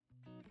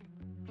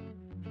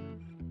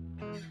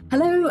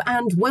Hello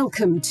and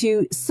welcome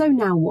to So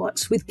Now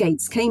What with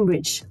Gates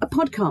Cambridge, a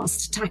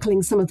podcast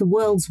tackling some of the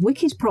world's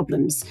wicked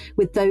problems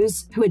with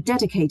those who are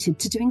dedicated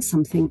to doing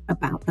something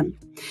about them.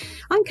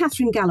 I'm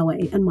Catherine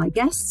Galloway and my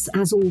guests,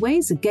 as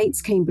always, are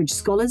Gates Cambridge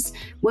scholars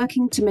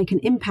working to make an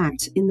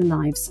impact in the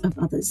lives of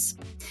others.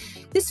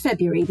 This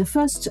February, the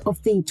first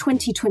of the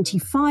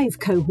 2025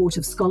 cohort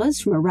of scholars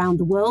from around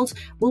the world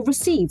will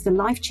receive the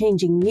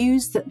life-changing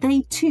news that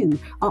they too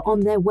are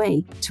on their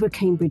way to a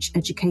Cambridge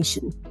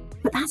education.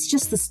 But that's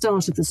just the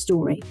start of the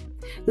story.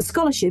 The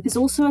scholarship is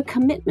also a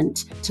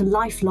commitment to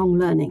lifelong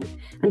learning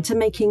and to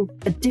making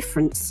a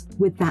difference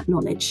with that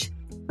knowledge.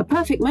 A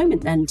perfect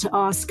moment then to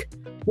ask,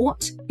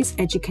 what is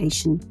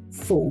education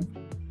for?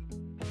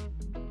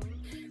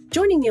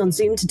 Joining me on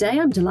Zoom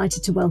today, I'm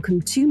delighted to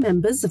welcome two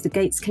members of the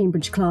Gates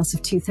Cambridge class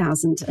of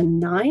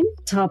 2009,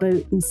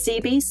 Thabo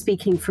Msibi,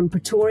 speaking from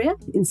Pretoria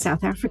in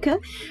South Africa,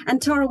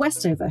 and Tara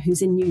Westover,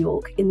 who's in New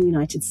York in the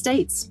United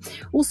States.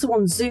 Also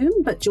on Zoom,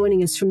 but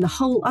joining us from the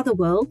whole other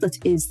world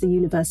that is the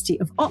University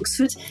of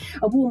Oxford,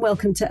 a warm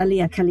welcome to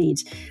Aliya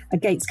Khalid, a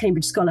Gates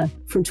Cambridge scholar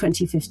from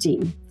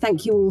 2015.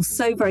 Thank you all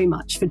so very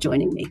much for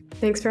joining me.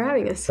 Thanks for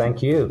having us.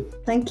 Thank you.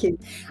 Thank you.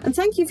 And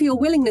thank you for your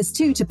willingness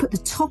too to put the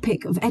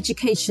topic of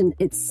education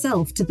itself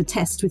to the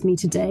test with me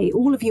today.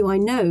 All of you I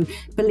know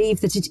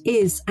believe that it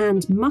is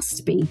and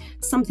must be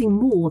something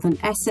more than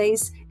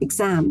essays,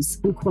 exams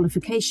and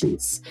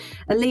qualifications.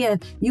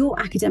 Aliya, your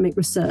academic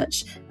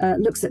research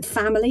looks at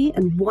family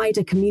and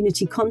wider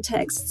community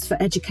contexts for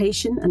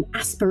education and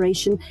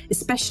aspiration,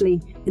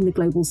 especially in the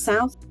global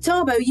south.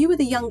 Thabo, you were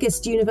the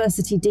youngest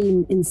university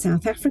dean in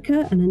South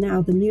Africa and are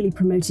now the newly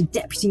promoted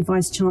Deputy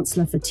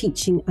Vice-Chancellor for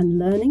Teaching and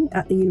Learning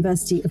at the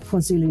University of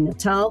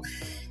KwaZulu-Natal.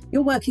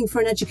 You're working for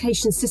an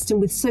education system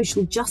with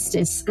social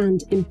justice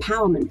and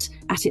empowerment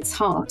at its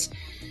heart.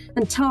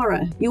 And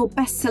Tara, your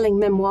best-selling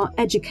memoir,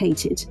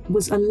 Educated,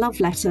 was a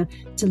love letter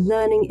to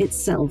learning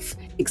itself,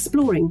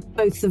 exploring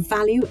both the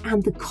value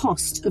and the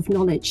cost of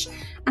knowledge,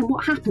 and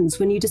what happens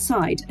when you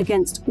decide,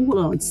 against all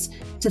odds,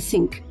 to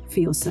think for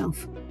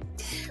yourself.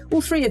 All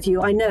three of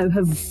you, I know,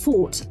 have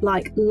fought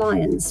like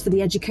lions for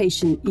the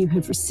education you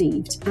have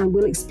received, and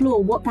we'll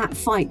explore what that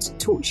fight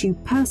taught you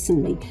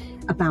personally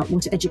about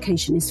what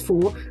education is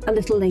for a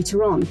little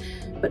later on.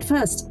 But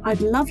first,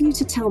 I'd love you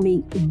to tell me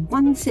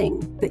one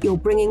thing that you're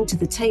bringing to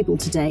the table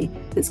today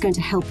that's going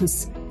to help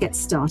us get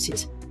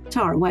started.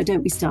 Tara, why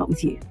don't we start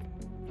with you?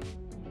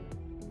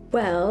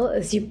 Well,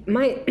 as you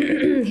might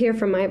hear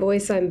from my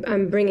voice,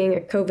 I'm bringing a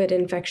COVID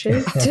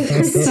infection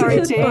to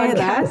Sorry to hear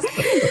that.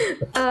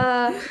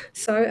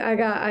 So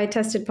I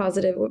tested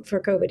positive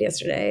for COVID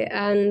yesterday,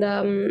 and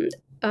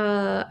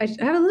I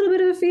have a little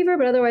bit of a fever,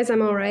 but otherwise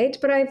I'm all right.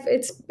 But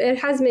it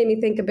has made me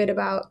think a bit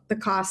about the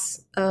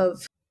costs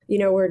of,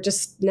 we're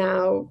just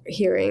now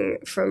hearing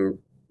from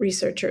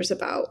researchers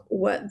about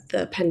what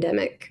the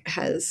pandemic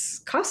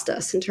has cost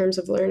us in terms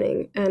of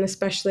learning, and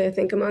especially I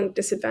think among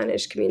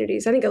disadvantaged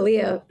communities. I think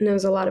Aliya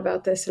knows a lot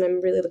about this, and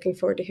I'm really looking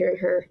forward to hearing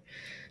her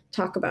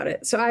talk about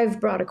it. So I've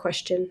brought a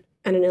question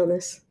and an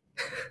illness.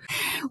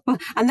 Well,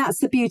 and that's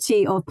the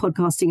beauty of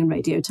podcasting and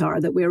radio, Tara,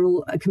 that we're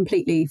all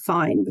completely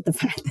fine with the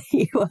fact that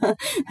you are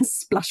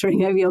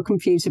spluttering over your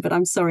computer, but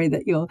I'm sorry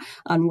that you're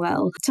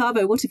unwell.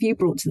 Thabo, what have you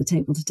brought to the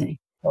table today?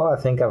 Well, I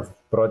think I've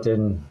brought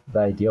in the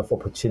idea of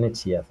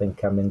opportunity. I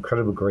think I'm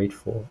incredibly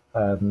grateful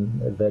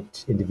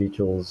that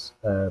individuals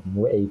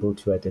were able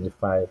to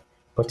identify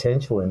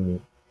potential in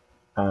me.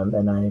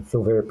 And I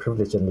feel very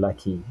privileged and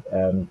lucky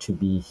to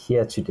be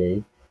here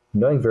today,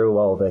 knowing very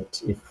well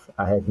that if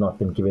I had not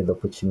been given the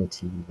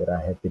opportunity that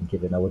I had been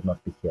given, I would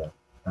not be here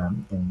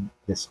in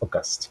this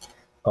august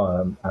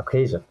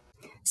occasion.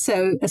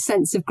 So a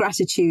sense of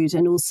gratitude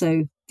and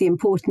also the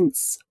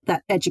importance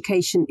that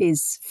education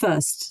is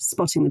first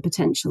spotting the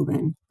potential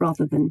then,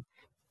 rather than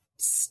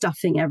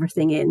stuffing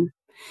everything in.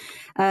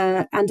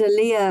 And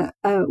Aliya,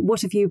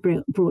 what have you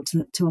brought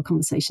to our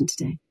conversation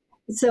today?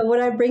 So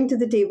what I bring to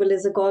the table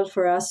is a call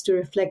for us to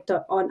reflect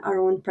on our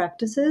own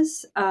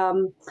practices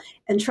and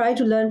try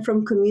to learn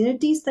from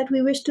communities that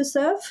we wish to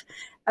serve.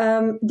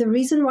 The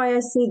reason why I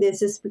say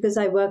this is because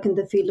I work in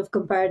the field of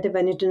comparative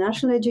and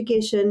international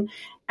education,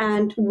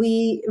 and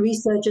we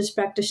researchers,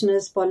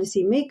 practitioners,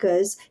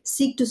 policymakers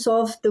seek to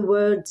solve the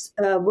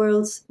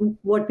world's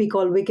what we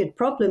call wicked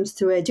problems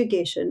through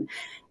education.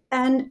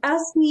 And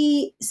as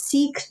we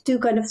seek to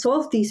kind of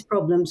solve these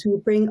problems, we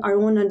bring our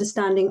own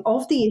understanding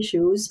of the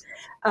issues,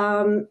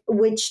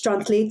 which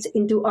translates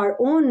into our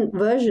own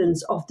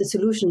versions of the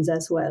solutions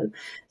as well.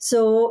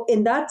 So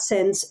in that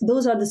sense,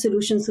 those are the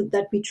solutions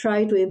that we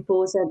try to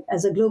impose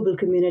as a global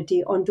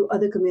community onto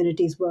other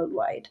communities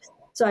worldwide.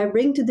 So I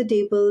bring to the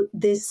table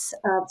this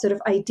sort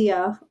of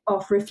idea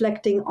of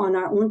reflecting on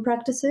our own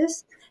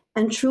practices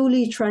and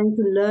truly trying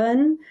to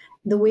learn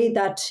the way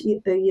that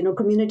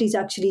communities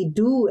actually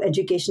do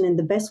education in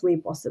the best way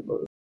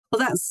possible. Well,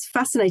 that's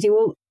fascinating.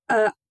 Well,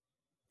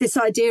 this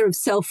idea of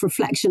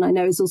self-reflection, I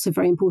know, is also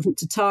very important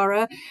to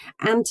Tara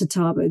and to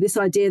Thabo. This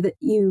idea that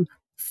you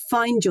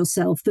find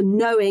yourself, the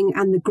knowing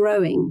and the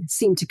growing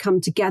seem to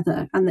come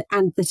together, and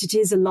that it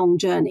is a long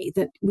journey,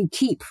 that we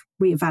keep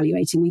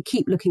reevaluating, we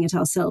keep looking at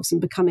ourselves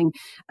and becoming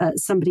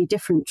somebody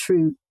different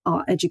through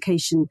our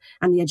education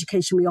and the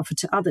education we offer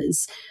to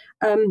others.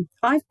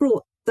 I've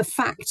brought the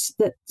fact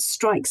that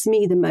strikes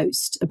me the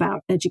most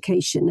about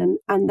education,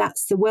 and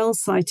that's the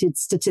well-cited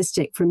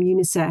statistic from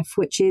UNICEF,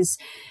 which is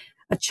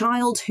a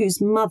child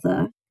whose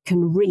mother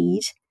can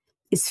read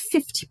is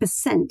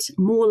 50%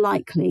 more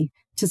likely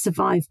to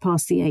survive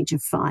past the age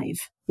of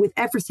 5. With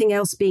everything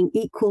else being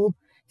equal,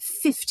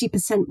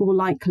 50% more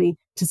likely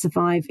to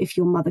survive if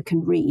your mother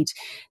can read.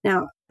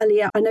 Now,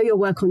 Aliyah, I know your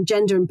work on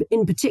gender, and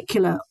in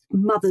particular,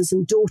 mothers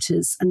and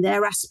daughters and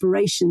their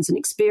aspirations and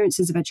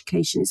experiences of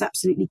education is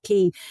absolutely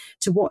key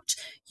to what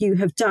you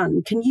have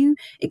done. Can you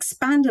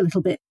expand a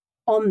little bit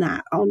on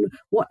that, on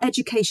what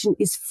education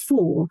is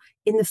for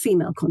in the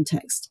female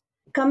context?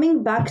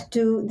 Coming back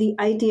to the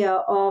idea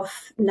of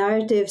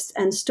narratives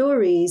and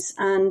stories,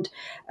 and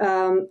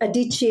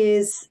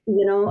Adichie's,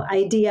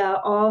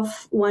 idea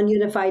of one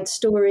unified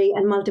story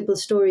and multiple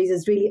stories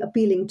is really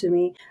appealing to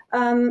me.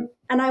 And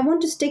I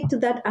want to stick to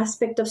that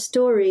aspect of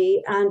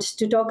story and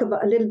to talk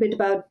about a little bit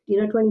about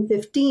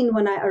 2015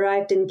 when I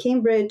arrived in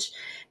Cambridge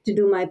to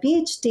do my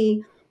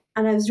PhD,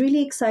 and I was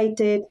really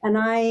excited. And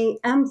I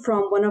am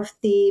from one of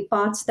the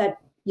parts that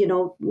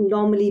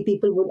normally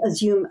people would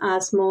assume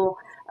as more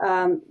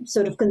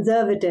sort of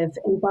conservative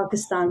in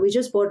Pakistan. We're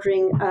just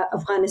bordering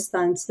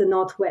Afghanistan's the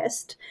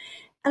northwest.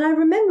 And I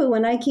remember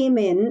when I came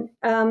in,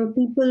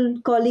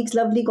 lovely colleagues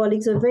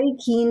were very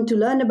keen to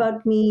learn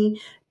about me,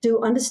 to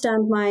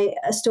understand my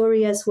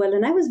story as well.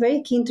 And I was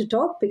very keen to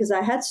talk because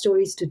I had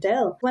stories to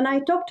tell. When I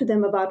talked to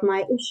them about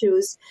my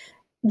issues,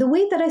 the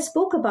way that I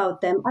spoke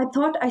about them, I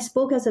thought I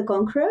spoke as a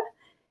conqueror.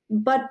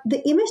 But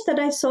the image that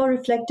I saw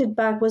reflected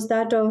back was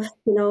that of,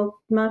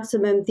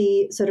 Maximum,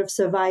 the sort of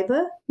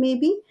survivor,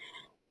 maybe.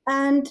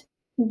 And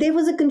there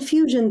was a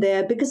confusion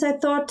there because I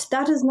thought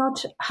that is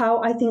not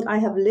how I think I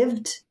have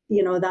lived,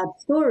 that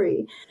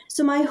story.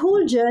 So my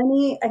whole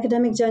journey,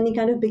 academic journey,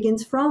 kind of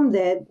begins from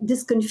there,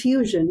 this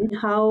confusion,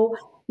 how,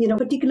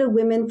 particular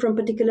women from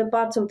particular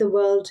parts of the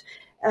world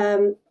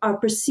are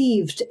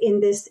perceived in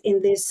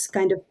this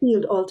kind of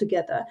field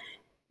altogether.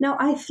 Now,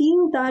 I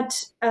feel that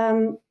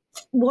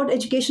what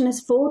education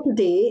is for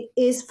today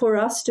is for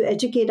us to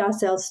educate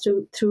ourselves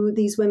through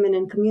these women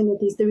and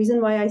communities. The reason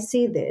why I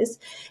say this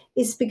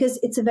is because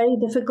it's a very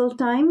difficult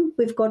time.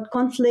 We've got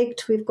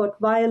conflict, we've got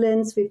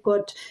violence, we've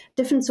got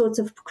different sorts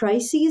of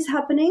crises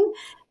happening.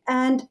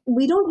 And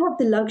we don't have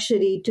the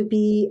luxury to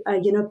be,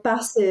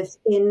 passive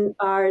in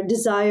our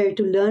desire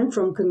to learn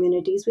from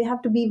communities. We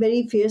have to be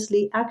very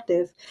fiercely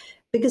active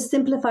because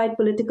simplified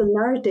political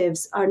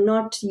narratives are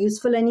not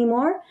useful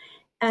anymore.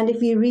 And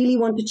if we really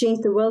want to change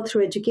the world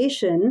through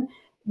education,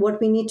 what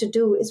we need to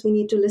do is we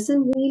need to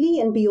listen really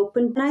and be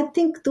open. And I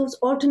think those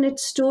alternate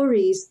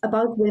stories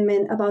about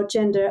women, about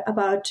gender,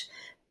 about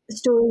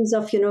stories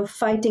of,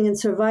 fighting and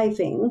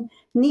surviving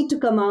need to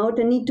come out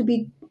and need to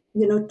be,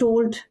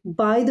 told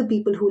by the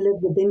people who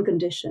live within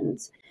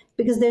conditions,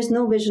 because there's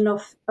no vision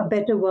of a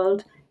better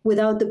world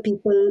without the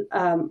people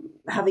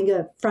having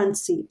a front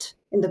seat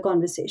in the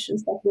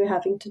conversations that we're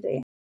having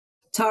today.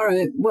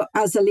 Tara,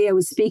 as Aliyah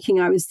was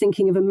speaking, I was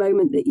thinking of a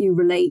moment that you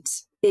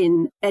relate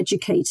in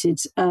Educated,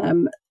 a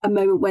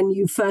moment when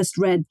you first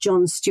read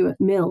John Stuart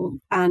Mill,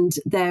 and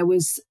there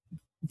was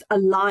a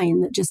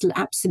line that just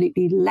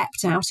absolutely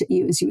leapt out at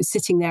you as you were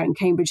sitting there in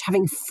Cambridge,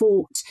 having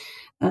fought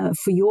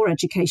for your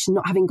education,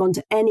 not having gone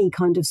to any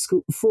kind of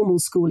formal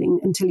schooling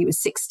until you were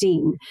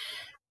 16.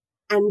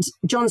 And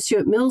John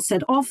Stuart Mill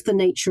said, "Of the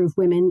nature of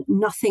women,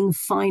 nothing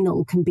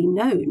final can be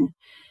known."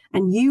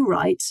 And you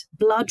write,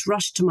 "Blood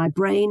rushed to my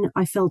brain.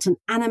 I felt an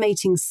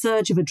animating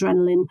surge of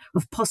adrenaline,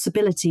 of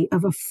possibility,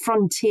 of a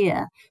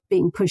frontier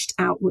being pushed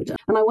outward."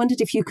 And I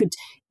wondered if you could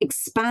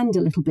expand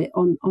a little bit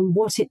on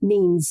what it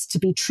means to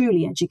be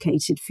truly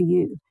educated for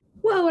you.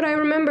 Well, what I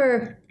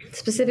remember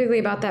specifically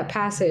about that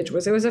passage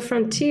was it was a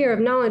frontier of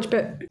knowledge,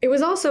 but it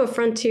was also a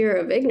frontier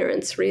of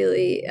ignorance,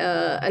 really,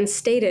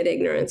 unstated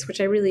ignorance,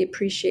 which I really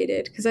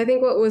appreciated. Because I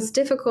think what was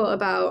difficult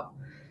about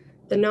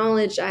the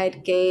knowledge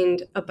I'd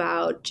gained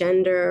about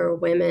gender,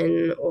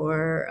 women,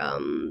 or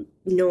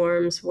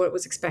norms, what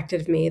was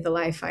expected of me, the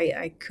life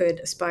I could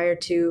aspire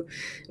to,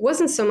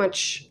 wasn't so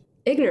much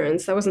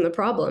ignorance. That wasn't the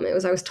problem. It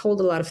was I was told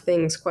a lot of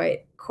things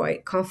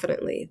quite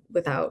confidently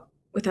without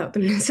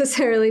them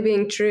necessarily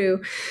being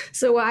true.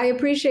 So what I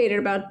appreciated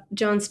about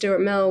John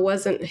Stuart Mill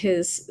wasn't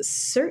his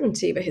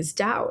certainty, but his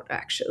doubt,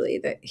 actually,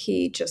 that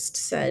he just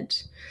said,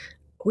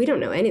 we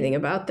don't know anything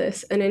about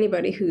this, and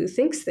anybody who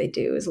thinks they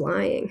do is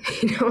lying,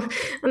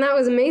 And that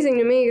was amazing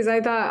to me because I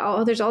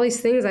thought, there's all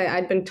these things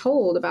I'd been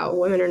told about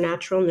women are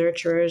natural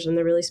nurturers and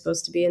they're really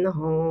supposed to be in the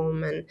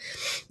home, and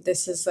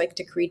this is like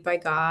decreed by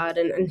God.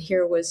 And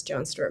here was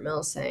John Stuart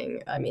Mill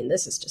saying,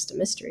 this is just a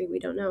mystery. We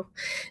don't know.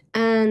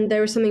 And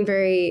there was something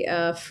very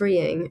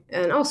freeing.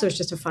 And also it's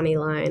just a funny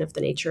line of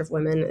the nature of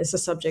women is a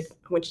subject on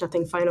which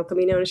nothing final can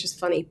be known. It's just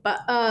funny.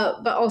 But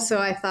also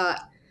I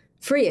thought,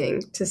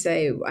 freeing to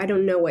say, I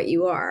don't know what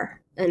you are,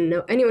 And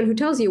anyone who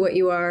tells you what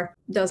you are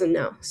doesn't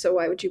know. So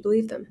why would you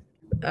believe them?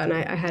 And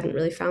I hadn't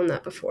really found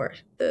that before.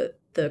 The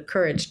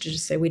courage to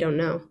just say, we don't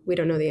know. We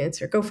don't know the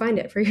answer. Go find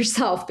it for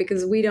yourself,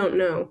 because we don't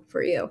know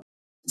for you.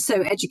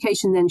 So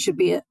education then should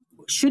be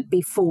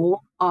for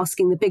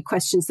asking the big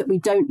questions that we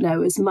don't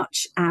know, as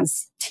much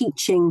as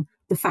teaching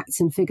the facts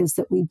and figures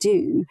that we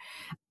do.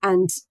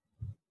 And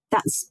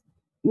that's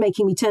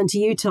making me turn to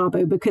you,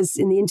 Thabo, because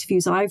in the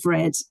interviews I've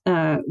read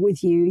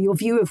with you, your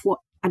view of what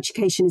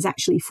education is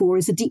actually for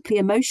is a deeply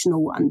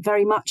emotional one,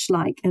 very much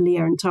like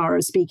Aliyah and Tara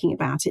are speaking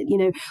about it. You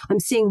know, I'm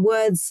seeing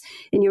words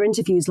in your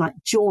interviews like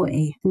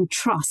joy and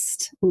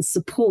trust and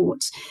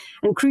support.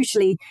 And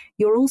crucially,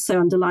 you're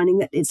also underlining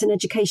that it's an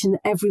education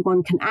that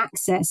everyone can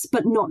access,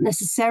 but not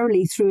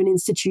necessarily through an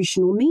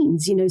institutional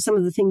means. You know, some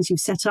of the things you've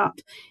set up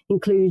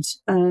include,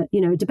 a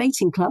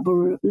debating club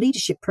or a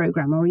leadership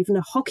program or even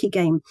a hockey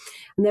game.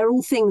 And they're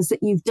all things that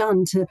you've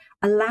done to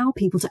allow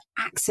people to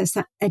access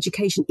that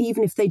education,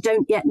 even if they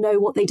don't yet know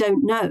what they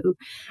don't know.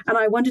 And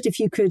I wondered if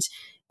you could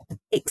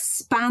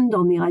expand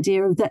on the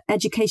idea of that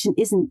education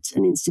isn't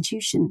an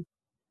institution.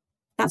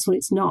 That's what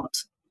it's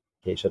not.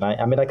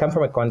 I come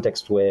from a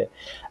context where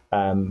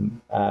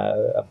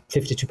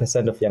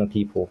 52% of young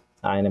people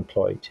are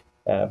unemployed,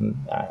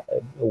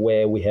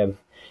 where we have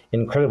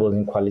incredible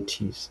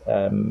inequalities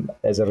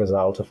as a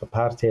result of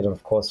apartheid, and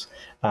of course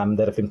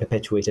that have been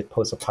perpetuated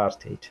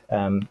post-apartheid.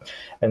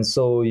 And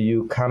so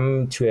you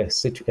come to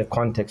a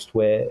context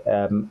where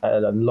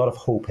a lot of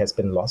hope has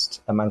been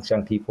lost amongst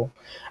young people.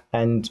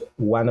 And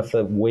one of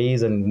the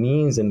ways and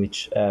means in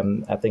which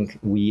I think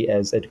we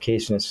as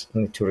educationists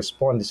need to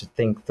respond is to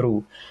think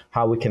through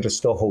how we can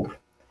restore hope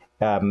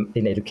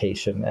in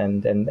education.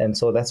 And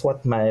so that's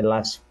what my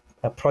last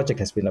project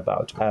has been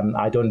about.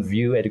 I don't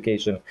view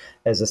education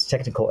as this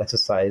technical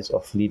exercise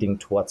of leading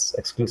towards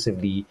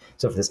exclusively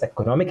sort of this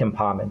economic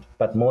empowerment,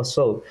 but more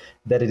so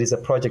that it is a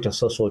project of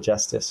social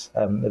justice,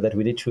 that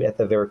we need to, at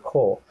the very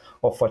core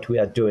of what we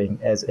are doing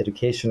as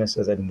educationists,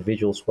 as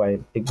individuals who are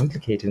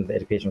implicated in the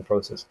education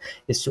process,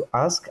 is to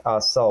ask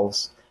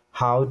ourselves,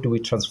 how do we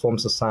transform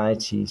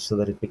society so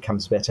that it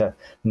becomes better,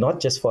 not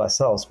just for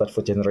ourselves, but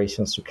for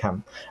generations to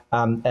come?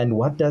 And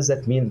what does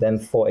that mean then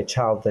for a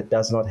child that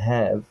does not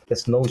have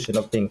this notion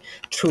of being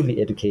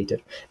truly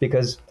educated?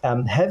 Because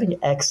having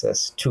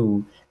access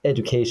to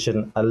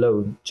education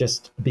alone,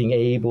 just being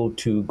able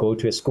to go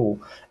to a school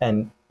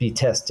and be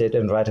tested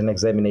and write an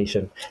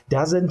examination,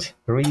 doesn't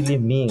really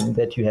mean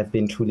that you have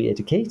been truly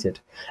educated.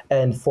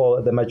 And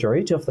for the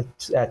majority of the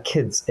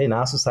kids in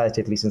our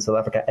society, at least in South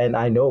Africa, and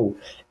I know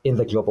in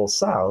the global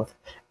South,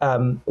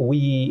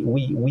 we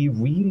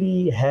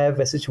really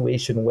have a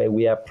situation where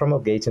we are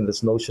promulgating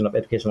this notion of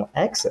educational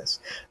access,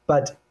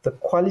 but the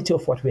quality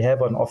of what we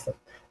have on offer,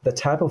 the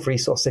type of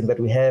resourcing that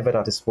we have at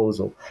our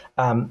disposal,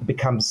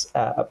 becomes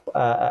a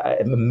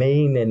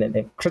main and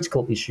a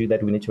critical issue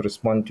that we need to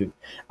respond to.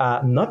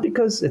 Not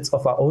because it's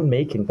of our own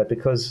making, but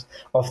because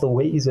of the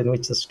ways in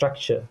which the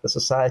structure, the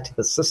society,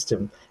 the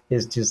system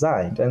is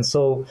designed. And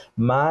so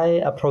my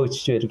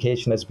approach to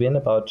education has been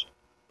about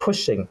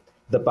pushing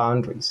the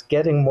boundaries,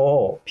 getting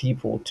more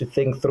people to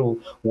think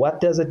through, what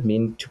does it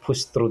mean to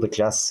push through the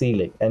glass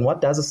ceiling? And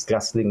what does this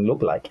glass ceiling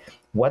look like?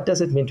 What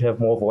does it mean to have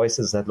more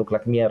voices that look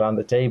like me around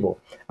the table?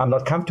 I'm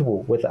not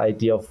comfortable with the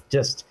idea of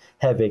just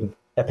having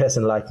a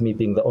person like me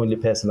being the only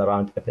person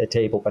around a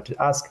table, but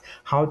to ask,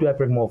 how do I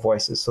bring more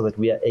voices so that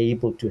we are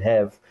able to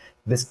have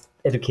this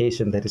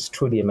education that is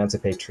truly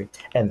emancipatory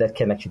and that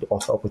can actually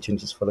offer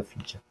opportunities for the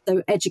future?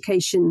 So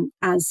education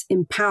as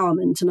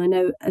empowerment, and I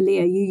know,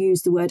 Aliyah, you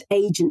use the word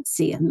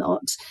agency a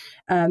lot.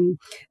 And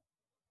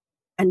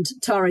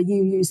Tara,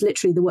 you use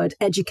literally the word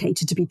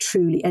educated, to be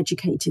truly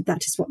educated.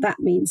 That is what that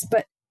means.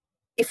 But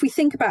if we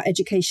think about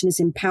education as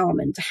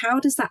empowerment, how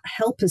does that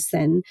help us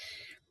then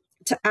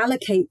to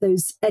allocate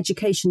those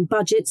education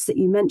budgets that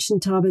you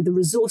mentioned, Thabo, the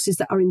resources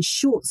that are in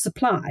short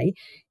supply,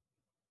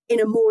 in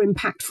a more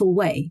impactful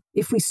way?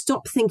 If we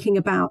stop thinking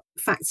about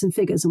facts and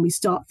figures and we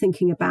start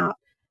thinking about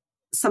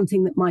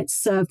something that might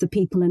serve the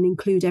people and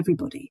include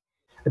everybody.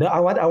 No,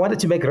 I wanted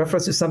to make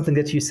reference to something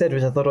that you said,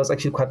 which I thought was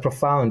actually quite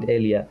profound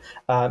earlier,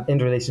 in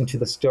relation to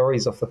the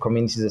stories of the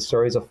communities, the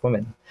stories of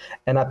women.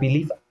 And I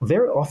believe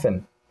very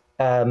often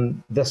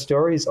the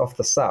stories of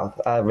the South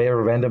are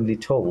very randomly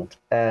told.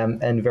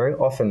 And very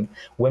often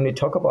when we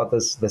talk about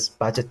this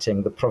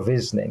budgeting, the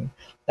provisioning,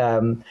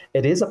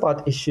 it is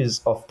about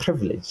issues of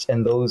privilege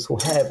and those who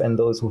have and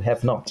those who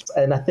have not.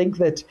 And I think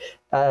that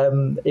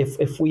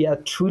if we are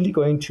truly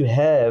going to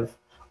have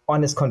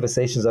honest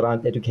conversations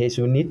around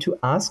education, we need to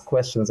ask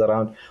questions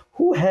around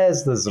who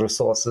has these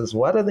resources,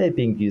 what are they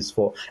being used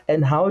for,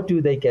 and how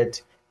do they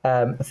get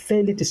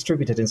fairly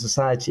distributed in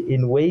society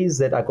in ways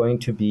that are going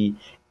to be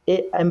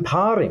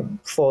empowering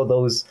for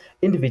those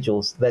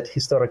individuals that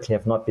historically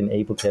have not been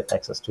able to have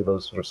access to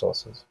those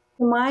resources.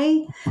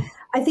 I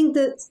think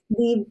that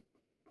the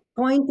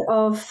point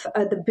of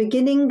the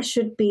beginning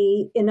should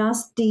be in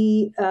us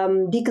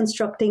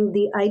deconstructing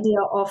the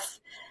idea of,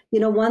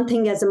 one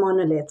thing as a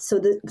monolith. So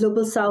the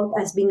Global South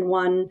as being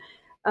one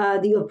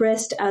the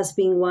oppressed as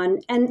being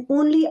one. And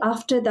only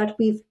after that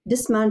we've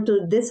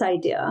dismantled this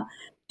idea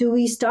do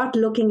we start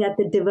looking at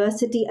the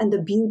diversity and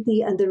the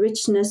beauty and the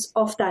richness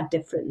of that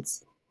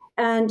difference.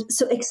 And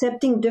so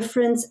accepting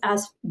difference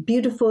as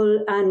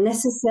beautiful and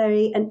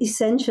necessary and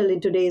essential in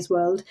today's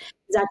world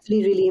is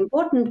actually really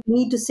important.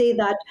 We need to say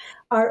that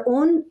our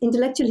own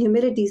intellectual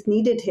humility is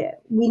needed here.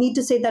 We need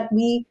to say that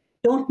we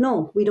don't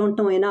know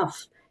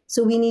enough.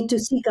 So we need to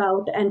seek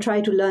out and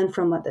try to learn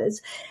from others.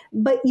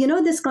 But,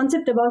 this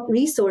concept about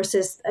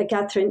resources,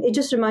 Catherine, it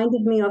just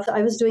reminded me of,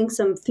 I was doing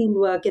some field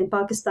work in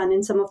Pakistan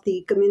in some of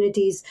the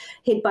communities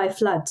hit by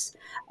floods.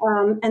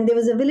 And there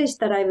was a village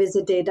that I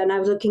visited, and I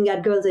was looking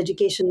at girls'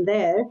 education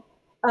there.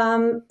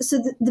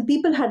 So the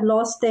people had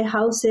lost their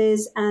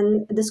houses,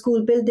 and the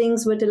school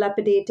buildings were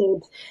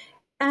dilapidated.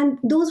 And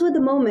those were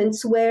the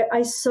moments where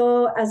I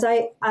saw, as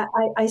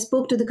I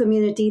spoke to the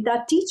community,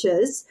 that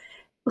teachers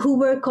who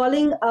were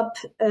calling up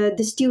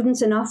the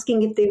students and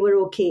asking if they were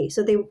okay.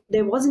 So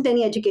there wasn't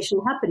any education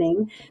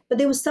happening, but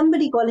there was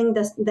somebody calling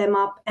them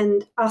up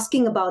and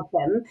asking about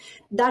them.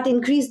 That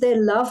increased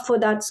their love for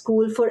that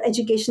school, for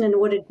education and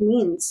what it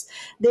means.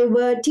 There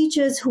were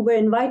teachers who were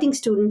inviting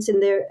students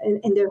in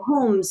their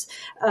homes,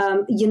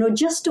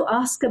 just to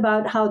ask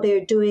about how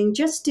they're doing,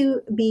 just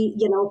to be,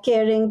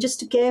 caring, just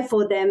to care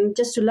for them,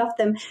 just to love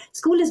them.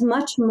 School is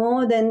much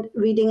more than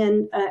reading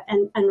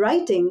and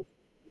writing.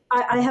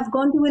 I have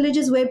gone to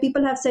villages where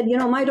people have said,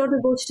 my daughter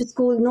goes to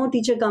school, no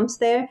teacher comes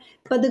there.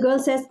 But the girl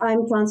says,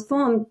 I'm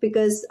transformed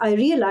because I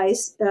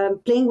realize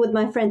playing with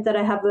my friends that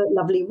I have a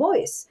lovely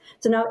voice.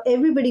 So now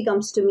everybody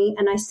comes to me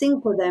and I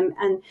sing for them.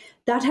 And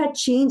that had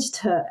changed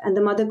her. And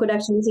the mother could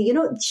actually say,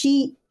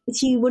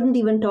 she wouldn't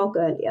even talk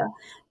earlier.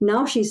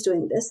 Now she's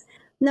doing this.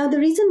 Now, the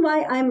reason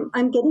why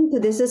I'm getting to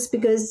this is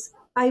because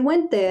I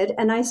went there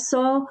and I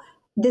saw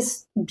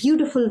this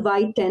beautiful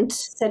white tent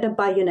set up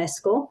by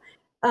UNESCO.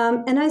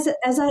 And as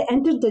I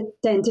entered the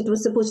tent, it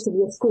was supposed to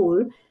be a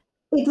school.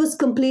 It was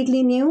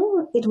completely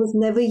new. It was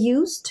never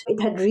used.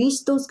 It had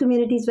reached those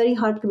communities, very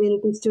hard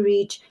communities to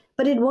reach,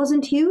 but it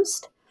wasn't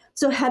used.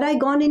 So had I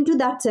gone into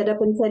that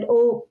setup and said,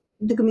 oh,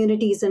 the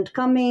community isn't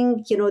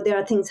coming, there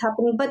are things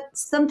happening, but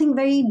something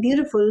very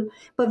beautiful,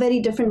 but very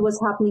different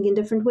was happening in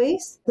different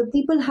ways. The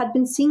people had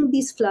been seeing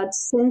these floods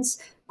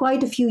since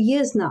quite a few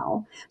years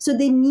now. So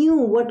they knew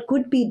what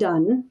could be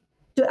done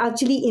to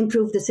actually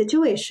improve the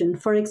situation.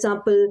 For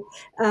example,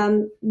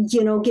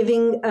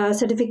 giving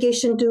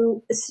certification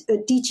to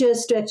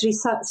teachers to actually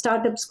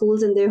start up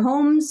schools in their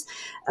homes.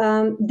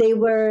 They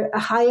were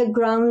higher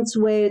grounds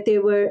where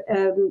there were,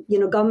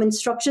 government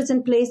structures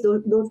in place.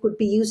 Those could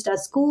be used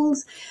as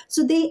schools.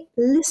 So they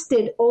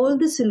listed all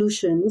the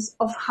solutions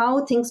of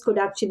how things could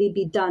actually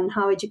be done,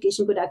 how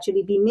education could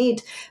actually be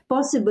made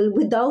possible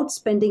without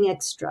spending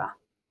extra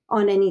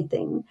on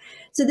anything.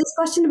 So this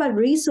question about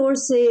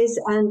resources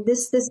and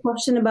this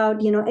question about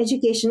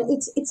education,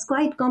 it's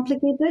quite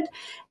complicated,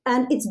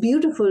 and it's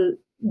beautiful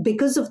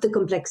because of the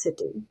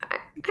complexity. I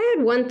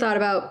had one thought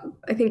about,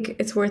 I think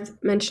it's worth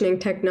mentioning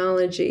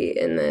technology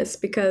in this,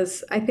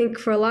 because I think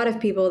for a lot of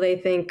people they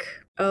think,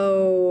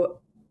 oh,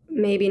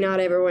 maybe not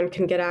everyone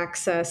can get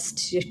access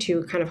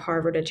to kind of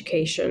Harvard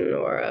education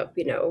or a,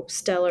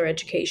 stellar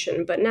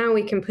education, but now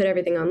we can put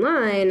everything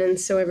online and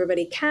so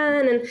everybody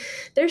can. And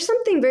there's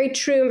something very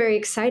true and very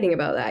exciting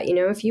about that.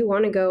 If you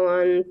want to go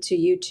on to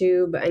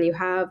YouTube and you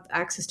have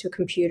access to a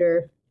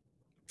computer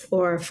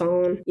or a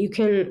phone, you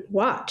can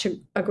watch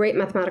a great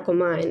mathematical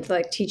mind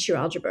like teach you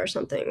algebra or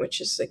something, which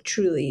is like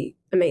truly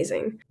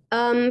amazing.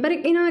 But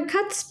it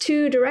cuts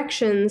two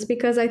directions,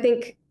 because I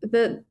think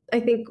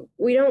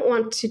we don't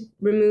want to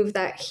remove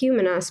that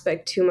human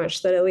aspect too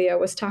much that Aaliyah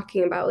was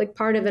talking about. Like,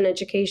 part of an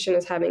education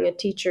is having a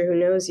teacher who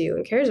knows you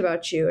and cares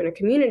about you, and a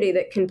community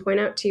that can point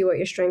out to you what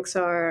your strengths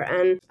are.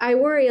 And I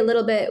worry a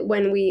little bit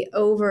when we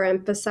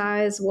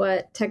overemphasize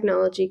what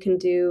technology can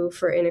do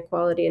for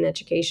inequality in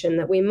education,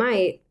 that we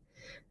might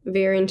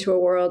veer into a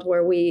world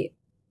where we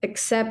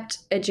accept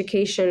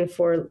education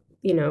for,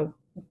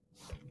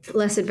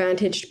 less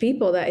advantaged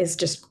people that is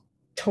just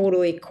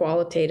totally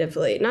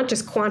qualitatively, not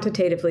just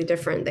quantitatively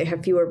different. They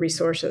have fewer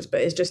resources,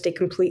 but it's just a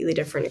completely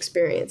different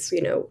experience,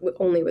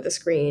 only with a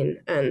screen,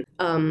 and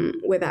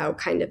without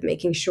kind of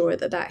making sure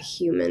that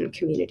human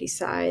community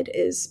side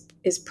is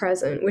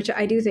present, which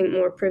I do think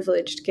more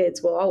privileged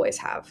kids will always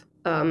have.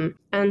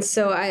 And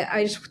so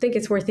I just think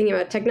it's worth thinking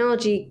about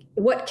technology.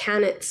 What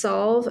can it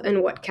solve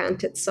and what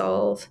can't it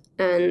solve?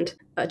 And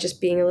just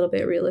being a little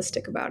bit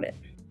realistic about it.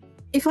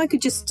 If I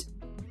could just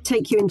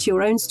take you into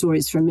your own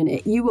stories for a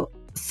minute. You were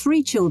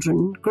 3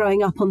 children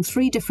growing up on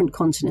 3 different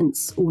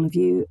continents, all of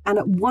you. And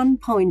at one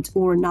point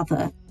or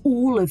another,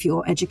 all of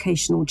your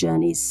educational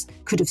journeys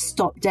could have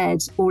stopped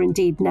dead or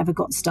indeed never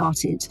got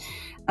started.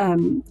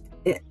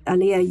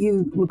 Aaliyah,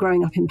 you were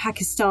growing up in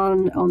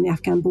Pakistan on the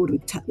Afghan border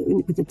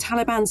with the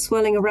Taliban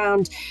swirling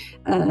around.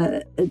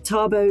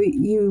 Thabo,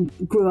 you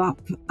grew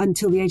up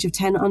until the age of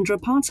 10 under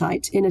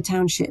apartheid in a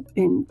township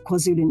in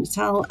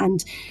KwaZulu-Natal.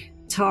 And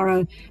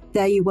Tara,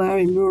 there you were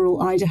in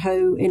rural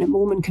Idaho in a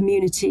Mormon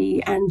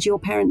community, and your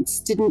parents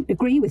didn't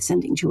agree with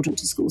sending children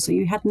to school, so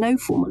you had no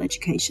formal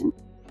education.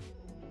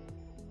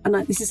 And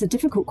this is a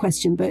difficult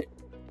question, but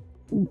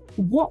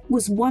what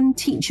was one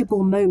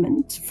teachable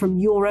moment from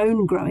your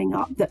own growing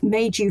up that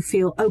made you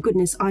feel, oh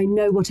goodness, I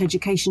know what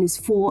education is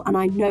for and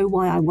I know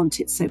why I want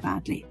it so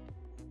badly?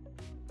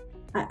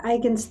 I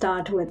can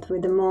start with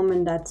a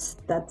moment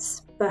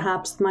that's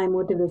perhaps my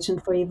motivation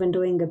for even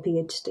doing a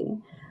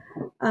PhD.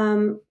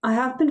 I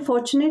have been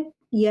fortunate.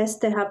 Yes,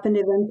 there have been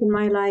events in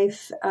my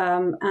life,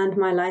 and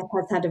my life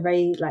has had a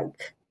very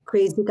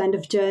crazy kind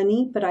of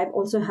journey, but I've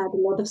also had a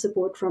lot of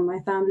support from my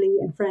family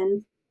and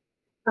friends.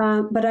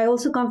 But I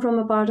also come from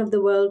a part of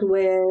the world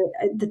where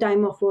at the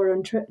time of war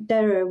on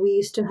terror, we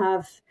used to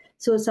have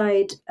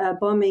suicide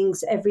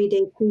bombings every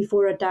day,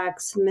 3-4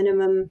 attacks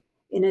minimum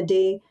in a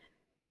day.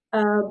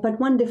 But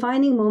one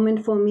defining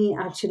moment for me,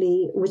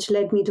 actually, which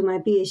led me to my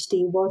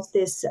PhD, was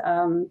this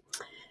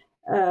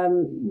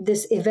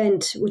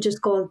event, which is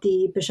called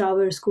the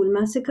Peshawar School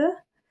Massacre.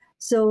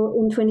 So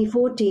in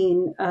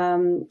 2014,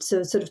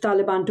 sort of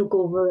Taliban took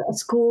over a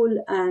school,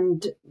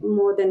 and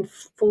more than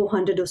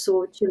 400 or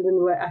so children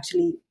were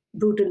actually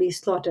brutally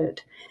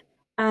slaughtered.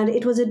 And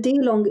it was a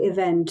day-long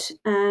event,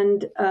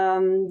 and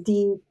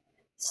the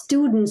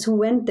students who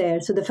went there,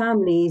 so the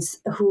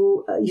families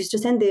who used to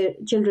send their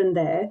children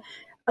there,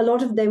 a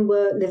lot of them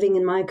were living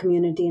in my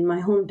community, in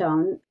my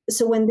hometown.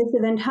 So when this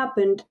event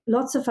happened,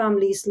 lots of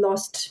families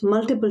lost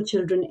multiple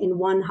children in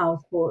one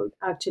household,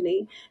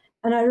 actually.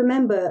 And I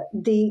remember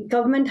the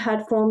government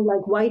had formed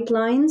white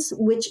lines,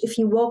 which if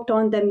you walked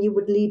on them, they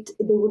would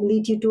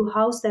lead you to a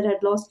house that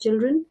had lost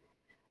children.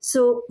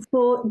 So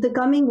for the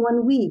coming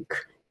 1 week,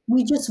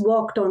 we just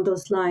walked on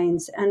those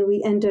lines and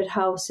we entered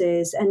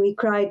houses and we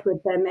cried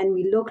with them and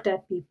we looked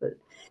at people.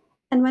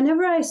 And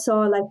whenever I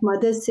saw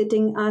mothers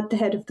sitting at the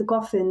head of the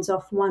coffins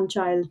of one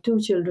child, two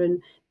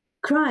children,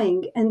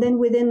 crying, and then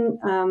within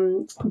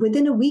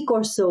a week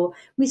or so,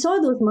 we saw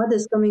those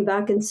mothers coming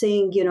back and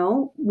saying,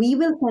 we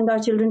will send our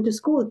children to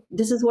school.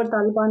 This is what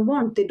Taliban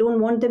want. They don't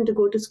want them to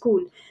go to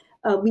school.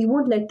 We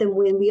won't let them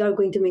win. We are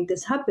going to make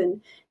this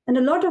happen. And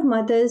a lot of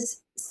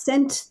mothers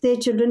sent their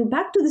children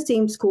back to the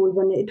same school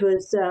when it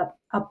was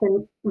up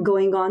and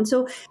going on.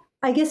 So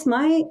I guess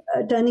my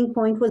turning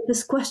point was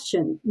this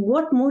question: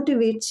 what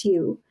motivates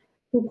you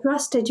to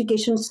trust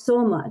education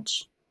so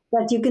much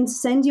that you can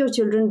send your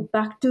children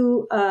back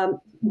to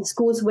the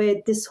schools where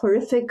this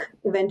horrific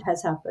event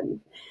has happened?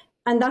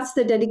 And that's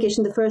the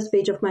dedication, the first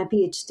page of my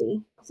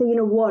PhD. So,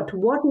 what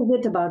is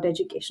it about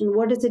education?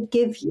 What does it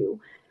give you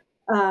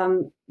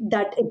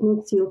that it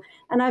makes you?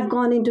 And I've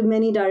gone into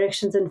many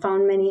directions and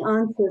found many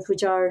answers,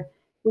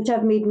 which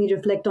have made me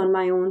reflect on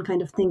my own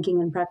kind of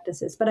thinking and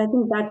practices. But I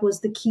think that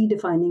was the key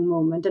defining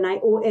moment. And I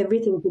owe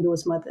everything to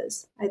those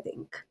mothers, I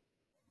think.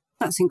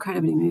 That's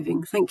incredibly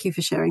moving. Thank you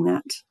for sharing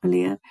that,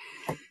 Alia.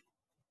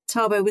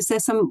 Tabo, was there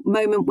some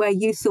moment where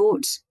you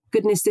thought,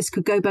 goodness, this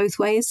could go both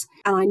ways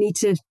and I need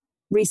to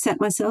reset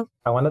myself?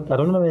 I don't want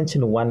to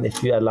mention one.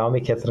 If you allow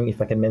me, Catherine,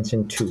 if I can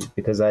mention two,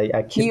 because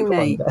I keep you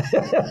may.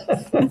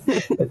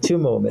 Two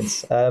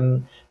moments.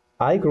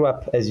 I grew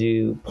up, as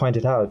you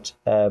pointed out,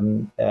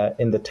 in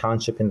the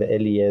township in the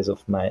early years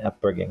of my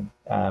upbringing.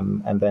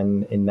 And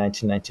then in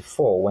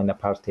 1994, when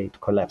apartheid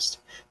collapsed,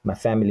 my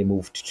family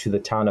moved to the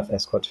town of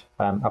Estcourt.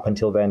 Up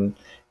until then,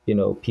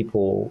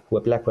 people who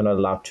were Black were not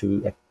allowed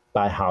to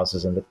buy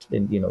houses in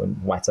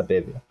white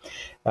suburbia.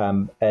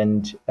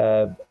 And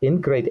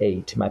in grade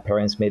 8, my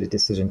parents made a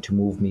decision to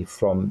move me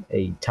from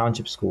a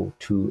township school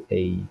to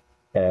a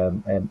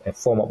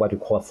former, what we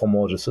call a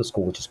formal resource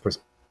school, which is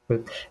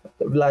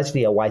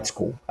largely a white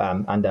school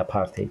under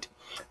apartheid,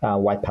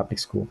 white public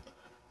school.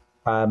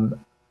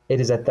 It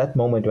is at that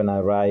moment when I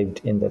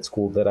arrived in that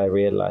school that I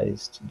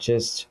realized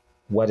just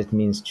what it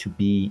means to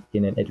be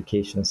in an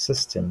education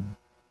system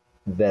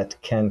that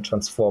can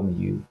transform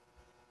you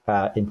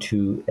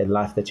into a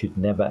life that you'd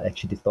never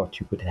actually thought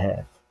you could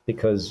have.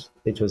 Because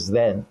it was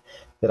then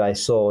that I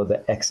saw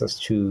the access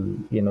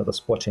to, the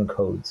sporting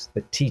codes.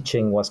 The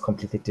teaching was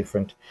completely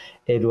different.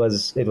 It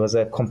was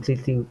a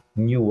completely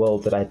new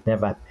world that I'd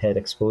never had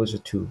exposure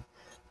to.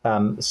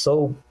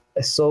 So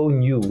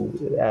new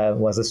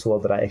was this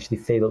world that I actually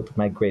failed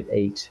my grade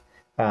 8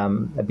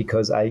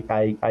 because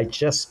I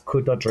just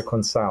could not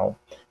reconcile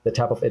the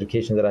type of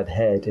education that I'd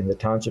had in the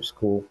township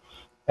school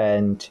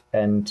and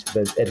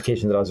the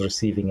education that I was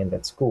receiving in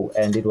that school.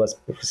 And it was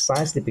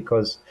precisely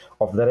because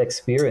of that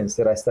experience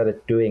that I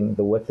started doing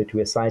the work that we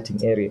were citing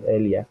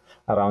earlier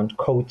around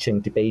coaching,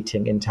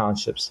 debating in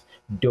townships,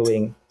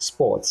 doing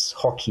sports,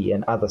 hockey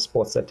and other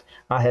sports that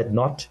I had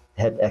not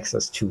had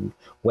access to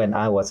when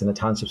I was in a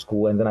township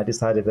school. And then I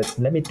decided that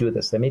let me do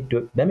this, let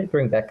me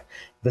bring back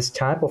this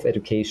type of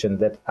education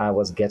that I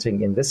was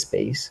getting in this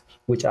space,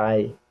 which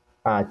I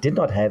did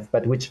not have,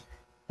 but which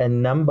a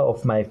number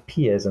of my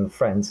peers and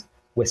friends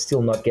were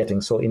still not getting.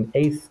 So in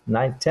 8th,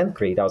 9th, 10th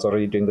grade, I was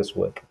already doing this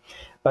work.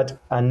 But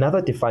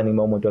another defining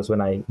moment was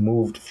when I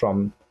moved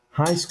from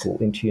high school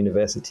into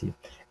university.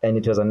 And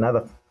it was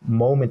another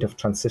moment of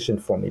transition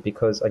for me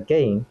because,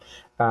 again,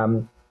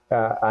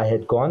 I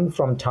had gone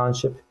from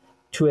township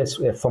to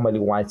a formerly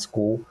white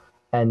school,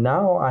 and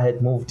now I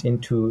had moved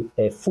into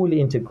a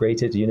fully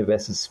integrated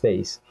university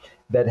space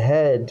that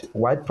had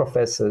white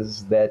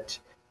professors that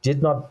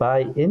did not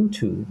buy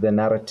into the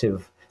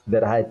narrative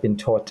that I had been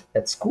taught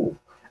at school,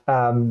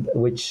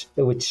 which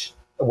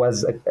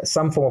was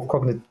some form of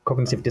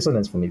cognitive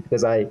dissonance for me,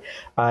 because I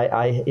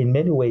in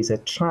many ways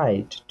had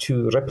tried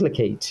to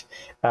replicate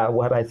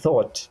what I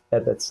thought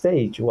at that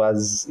stage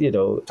was,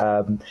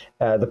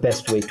 the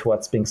best way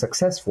towards being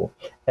successful.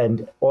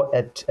 And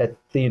at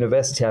the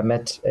university, I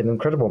met an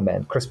incredible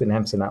man, Crispin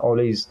Hampson. I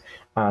always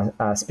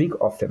speak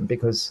of him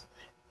because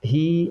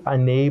he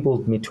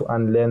enabled me to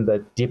unlearn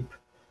the deep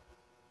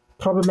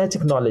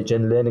problematic knowledge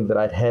and learning that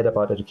I'd had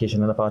about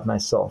education and about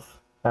myself.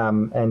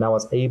 And I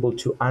was able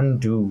to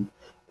undo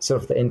sort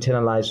of the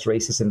internalized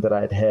racism that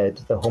I'd had,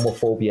 the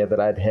homophobia that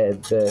I'd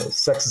had, the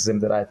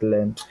sexism that I'd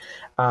learned.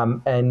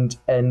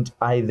 And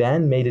I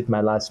then made it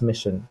my life's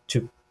mission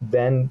to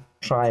then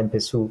try and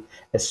pursue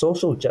a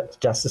social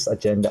justice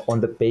agenda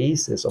on the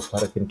basis of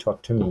what had been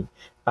taught to me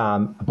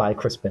by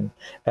Crispin.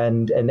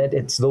 And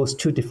it's those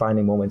two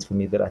defining moments for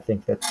me that I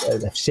think that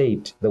have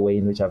shaped the way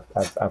in which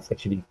I've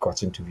actually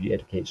gotten to view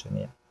education.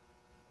 Yeah.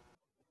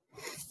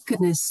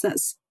 Goodness,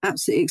 that's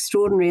absolutely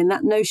extraordinary. And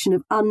that notion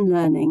of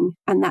unlearning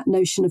and that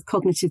notion of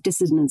cognitive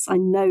dissonance, I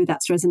know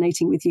that's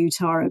resonating with you,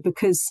 Tara,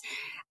 because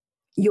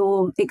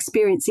your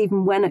experience,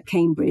 even when at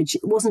Cambridge,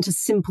 it wasn't a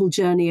simple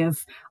journey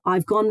of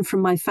I've gone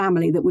from my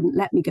family that wouldn't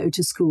let me go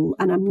to school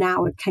and I'm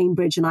now at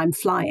Cambridge and I'm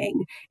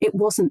flying. It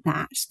wasn't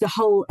that. The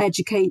whole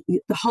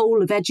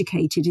of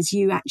educated is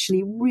you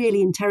actually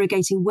really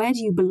interrogating, where do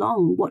you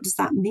belong? What does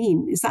that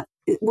mean?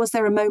 Was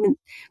there a moment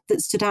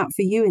that stood out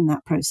for you in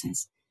that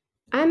process?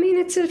 I mean,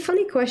 it's a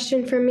funny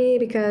question for me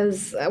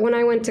because when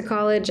I went to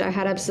college, I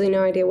had absolutely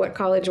no idea what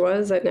college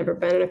was. I'd never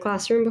been in a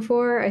classroom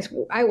before.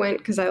 I went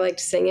because I liked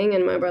singing,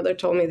 and my brother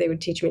told me they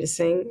would teach me to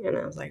sing, and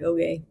I was like,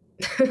 okay.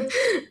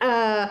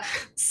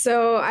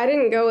 So I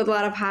didn't go with a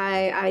lot of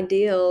high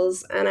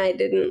ideals, and I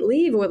didn't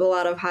leave with a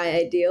lot of high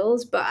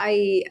ideals, but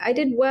I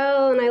did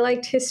well, and I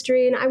liked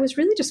history, and I was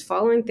really just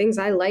following things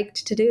I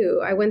liked to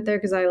do. I went there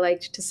because I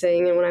liked to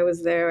sing, and when I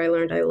was there, I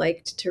learned I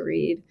liked to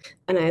read,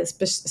 and I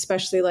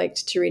especially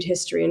liked to read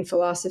history and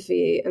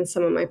philosophy, and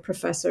some of my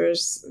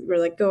professors were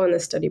like, go on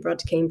this study abroad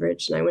to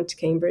Cambridge, and I went to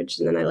Cambridge,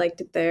 and then I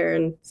liked it there,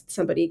 and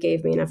somebody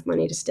gave me enough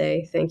money to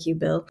stay. Thank you,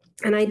 Bill.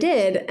 And I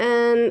did,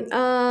 and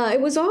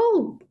it was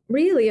all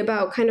really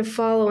about kind of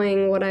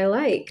following what I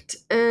liked.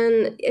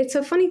 And it's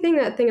a funny thing,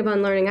 that thing of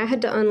unlearning. I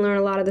had to unlearn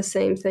a lot of the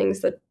same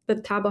things that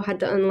Thabo had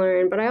to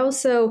unlearn, but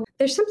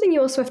there's something you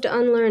also have to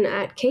unlearn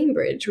at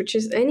Cambridge, which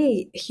is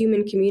any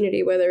human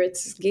community, whether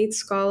it's Gates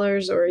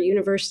scholars or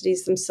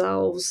universities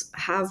themselves,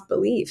 have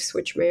beliefs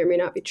which may or may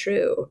not be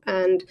true,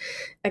 and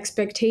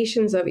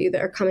expectations of you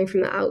that are coming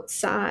from the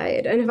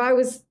outside. And if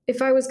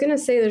I was going to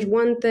say there's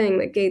one thing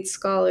that Gates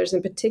scholars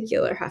in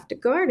particular have to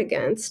guard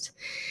against,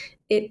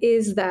 it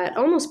is that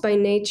almost by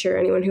nature,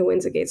 anyone who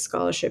wins a Gates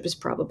scholarship is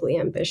probably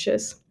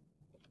ambitious.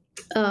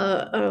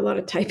 A lot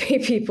of type A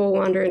people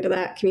wander into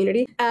that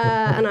community,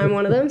 and I'm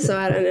one of them, so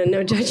I don't know,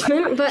 no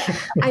judgment. But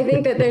I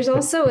think that there's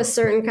also a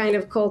certain kind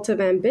of cult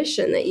of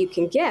ambition that you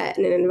can get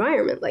in an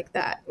environment like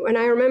that. When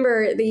I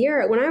remember the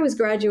year when I was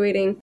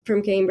graduating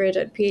from Cambridge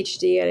at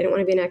PhD, I didn't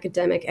want to be an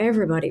academic.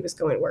 Everybody was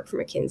going to work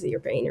for McKinsey or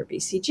Bain or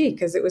BCG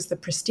because it was the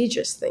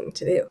prestigious thing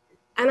to do.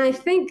 And I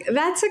think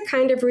that's a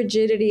kind of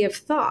rigidity of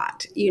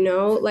thought,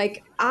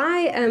 like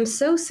I am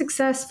so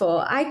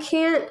successful, I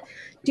can't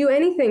do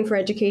anything for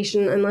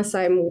education unless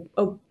I'm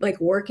like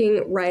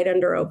working right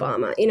under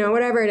Obama,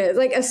 whatever it is,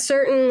 like a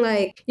certain,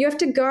 like you have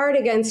to guard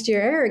against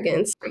your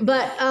arrogance.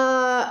 But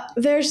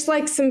there's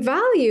like some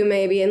value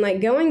maybe in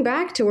like going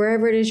back to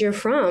wherever it is you're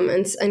from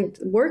and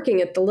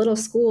working at the little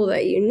school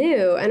that you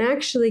knew and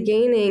actually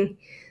gaining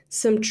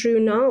some true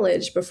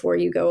knowledge before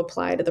you go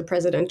apply to the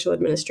presidential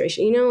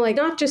administration, like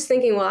not just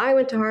thinking, well, I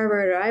went to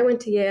Harvard or I went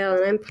to Yale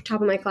and I'm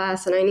top of my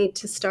class and I need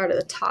to start at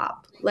the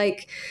top.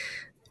 Like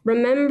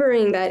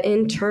remembering that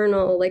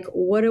internal, like,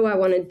 what do I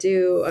want to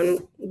do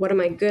and what am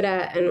I good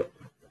at? And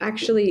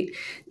actually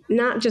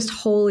not just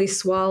wholly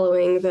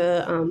swallowing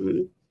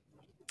the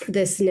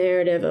this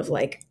narrative of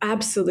like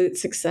absolute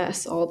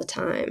success all the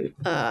time.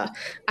 I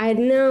had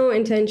no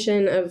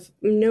intention of,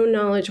 no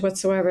knowledge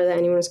whatsoever that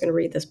anyone was going to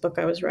read this book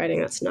I was writing.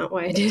 That's not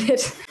why I did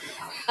it.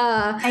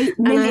 8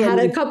 million. And I had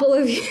a couple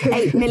of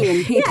 8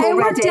 million people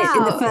read it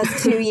in the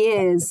first 2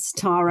 years,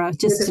 Tara,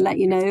 just to let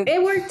you know.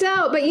 It worked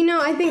out. But,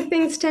 I think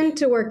things tend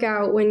to work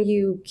out when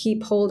you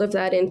keep hold of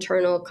that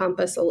internal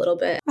compass a little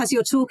bit. As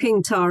you're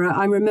talking, Tara,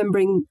 I'm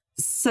remembering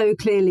so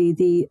clearly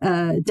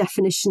the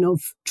definition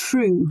of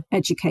true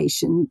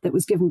education that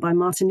was given by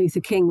Martin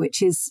Luther King,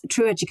 which is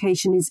true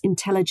education is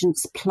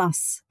intelligence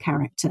plus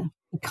character.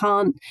 You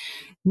can't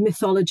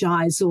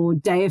mythologize or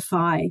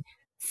deify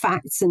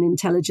facts and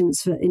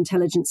intelligence for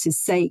intelligence's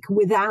sake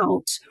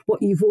without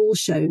what you've all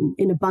shown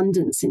in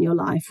abundance in your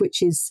life,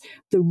 which is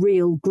the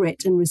real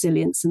grit and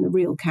resilience and the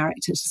real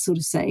character to sort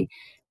of say,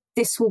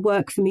 this will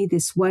work for me,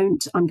 this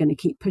won't, I'm going to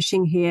keep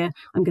pushing here,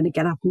 I'm going to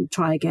get up and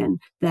try again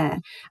there.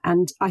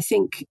 And I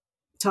think,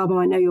 Thabo,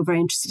 I know you're very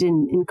interested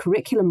in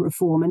curriculum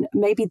reform, and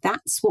maybe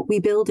that's what we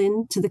build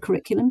into the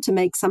curriculum to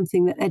make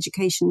something that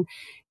education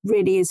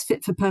really is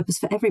fit for purpose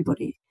for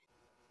everybody.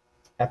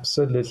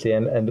 Absolutely,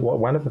 and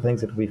one of the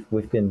things that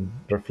we've been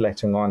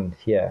reflecting on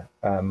here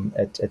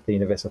at the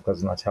University of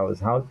KwaZulu-Natal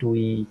is how do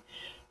we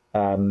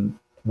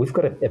we've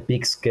got a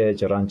big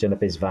scourge around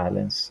gender-based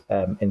violence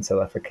in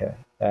South Africa,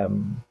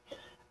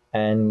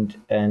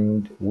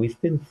 and we've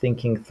been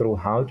thinking through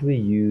how do we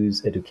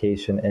use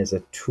education as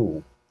a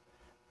tool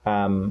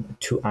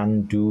to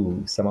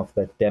undo some of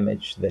the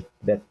damage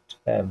that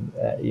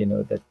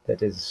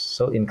is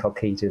so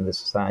inculcated in the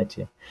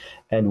society,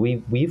 and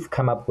we've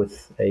come up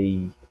with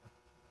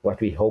what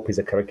we hope is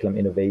a curriculum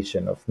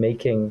innovation of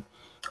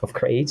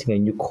creating a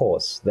new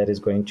course that is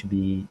going to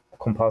be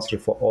compulsory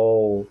for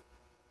all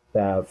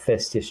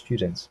first-year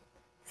students,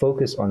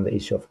 focus on the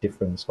issue of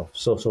difference, of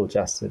social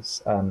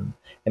justice,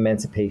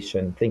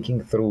 emancipation,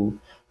 thinking through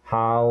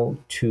how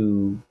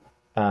to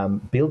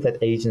build that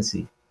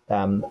agency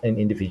in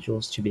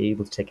individuals to be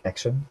able to take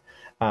action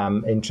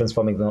in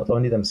transforming not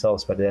only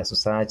themselves but their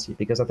society.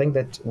 Because I think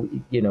that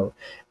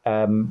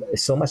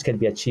so much can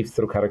be achieved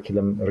through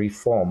curriculum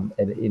reform,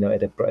 and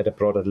at a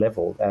broader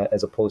level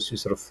as opposed to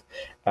sort of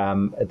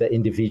the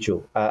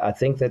individual. I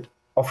think that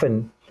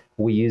often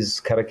we use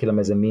curriculum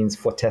as a means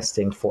for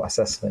testing, for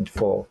assessment,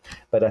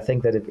 but I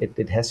think that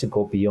it has to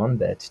go beyond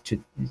that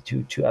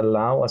to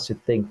allow us to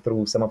think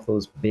through some of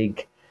those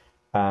big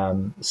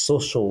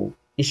social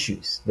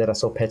issues that are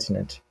so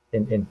pertinent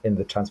in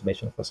the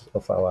transformation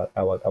of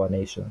our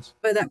nations.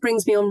 Well, that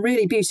brings me on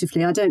really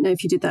beautifully. I don't know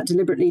if you did that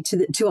deliberately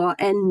to our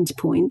end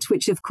point,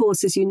 which of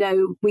course, as you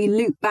know, we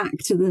loop back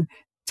to the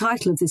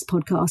title of this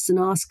podcast and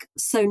ask,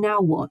 so now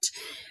what?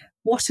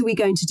 What are we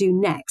going to do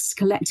next,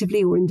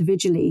 collectively or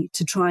individually,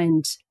 to try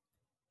and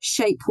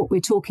shape what we're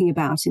talking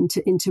about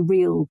into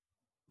real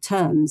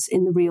terms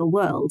in the real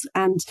world?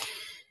 And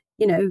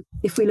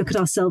if we look at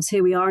ourselves,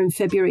 here we are in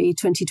February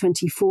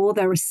 2024.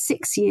 There are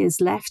 6 years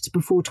left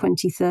before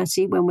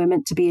 2030, when we're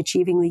meant to be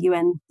achieving the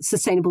UN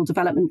Sustainable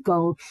Development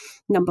Goal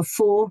number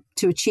 4,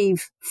 to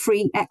achieve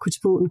free,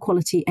 equitable and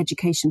quality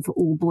education for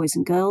all boys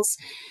and girls.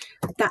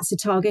 That's a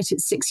target.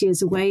 It's 6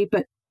 years away,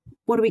 but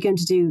what are we going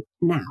to do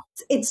now?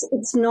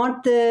 It's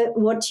not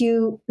what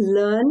you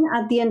learn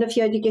at the end of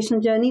your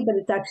educational journey, but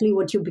it's actually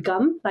what you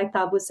become, like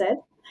Thabo said.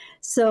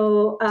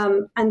 So,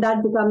 and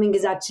that becoming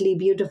is actually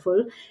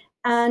beautiful.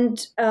 And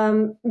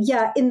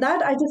in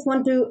that, I just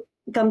want to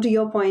come to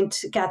your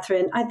point,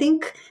 Catherine. I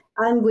think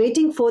I'm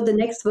waiting for the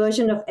next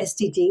version of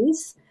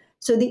SDGs.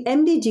 So the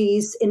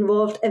MDGs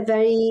involved a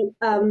very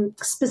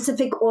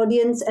specific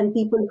audience and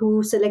people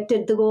who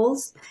selected the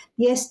goals.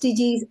 The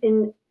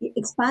SDGs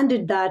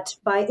expanded that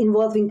by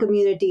involving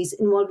communities,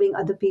 involving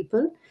other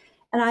people.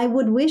 And I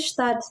would wish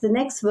that the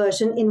next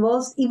version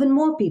involves even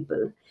more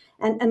people.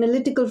 And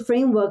analytical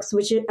frameworks,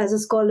 which as a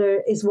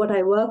scholar is what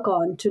I work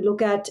on, to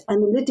look at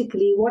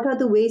analytically what are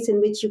the ways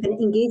in which you can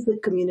engage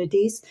with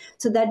communities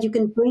so that you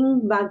can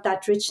bring back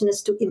that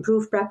richness to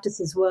improve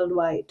practices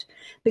worldwide.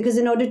 Because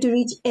in order to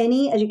reach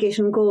any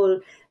education goal,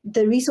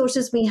 the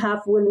resources we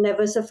have will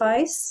never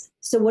suffice.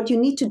 So what you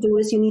need to do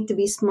is you need to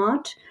be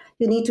smart.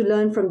 You need to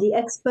learn from the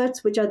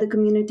experts, which are the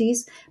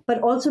communities,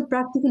 but also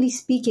practically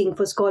speaking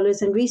for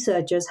scholars and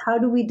researchers, how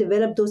do we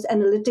develop those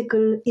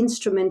analytical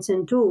instruments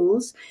and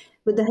tools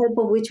with the help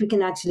of which we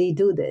can actually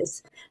do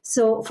this?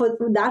 So for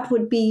that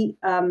would be,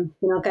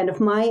 kind of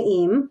my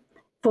aim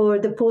for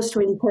the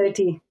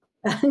post-2030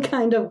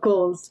 kind of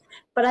goals.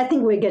 But I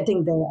think we're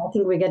getting there. I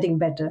think we're getting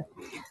better.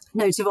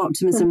 Note of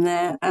optimism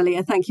there,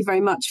 Alia. Thank you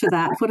very much for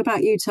that. What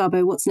about you,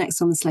 Thabo? What's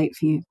next on the slate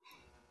for you?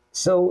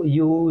 So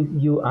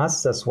you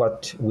asked us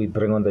what we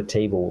bring on the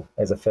table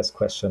as a first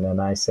question, and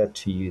I said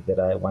to you that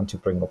I want to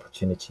bring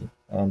opportunity,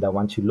 and I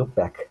want to look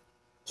back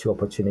to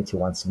opportunity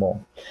once more,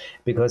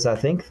 because I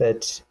think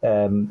that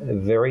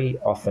very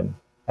often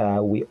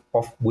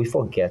we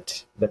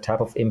forget the type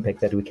of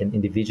impact that we can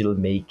individually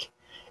make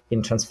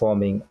in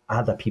transforming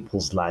other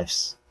people's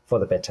lives for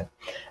the better.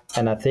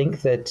 And I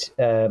think that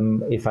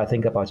if I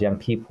think about young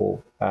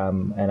people,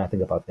 and I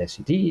think about the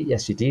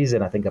SDGs,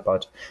 and I think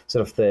about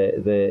sort of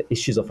the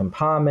issues of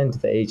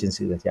empowerment, the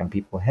agency that young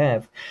people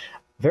have,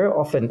 very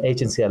often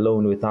agency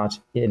alone without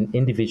an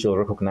individual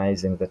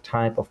recognizing the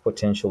type of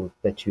potential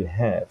that you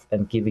have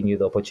and giving you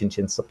the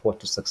opportunity and support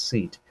to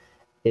succeed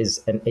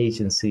is an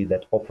agency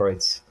that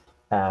operates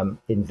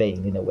in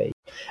vain in a way.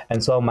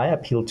 And so my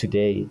appeal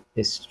today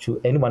is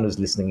to anyone who's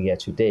listening here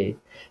today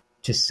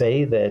to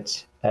say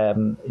that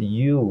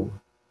you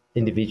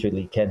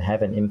individually can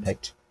have an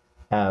impact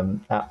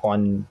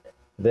on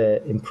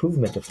the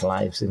improvement of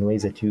lives in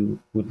ways that you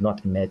would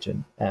not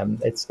imagine.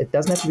 It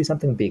doesn't have to be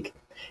something big.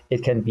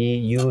 It can be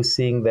you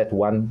seeing that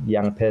one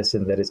young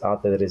person that is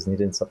out there that is in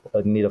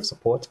need of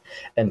support,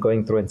 and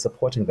going through and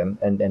supporting them,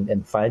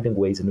 and finding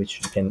ways in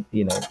which you can,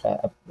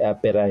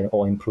 better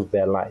or improve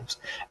their lives.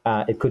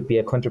 It could be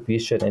a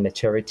contribution in a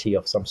charity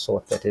of some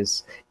sort that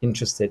is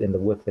interested in the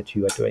work that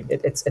you are doing.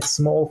 It's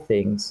small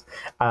things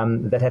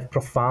that have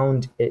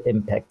profound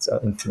impacts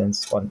or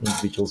influence on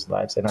individuals'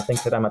 lives. And I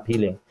think that I'm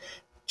appealing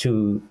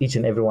to each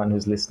and everyone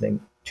who's listening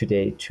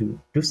today to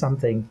do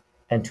something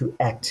and to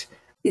act.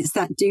 It's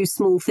that do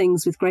small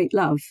things with great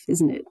love,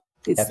 isn't it?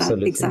 It's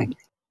Absolutely. That, exactly.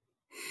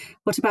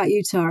 What about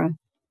you, Tara?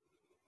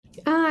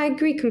 I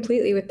agree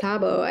completely with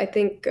Thabo. I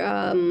think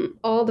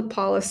all the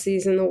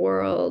policies in the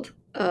world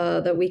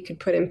that we could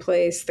put in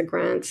place, the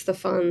grants, the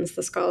funds,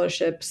 the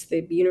scholarships,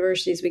 the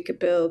universities we could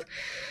build,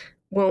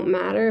 won't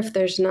matter if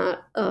there's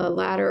not a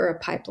ladder or a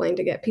pipeline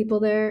to get people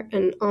there.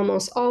 And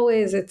almost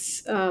always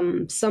it's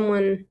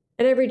someone,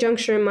 at every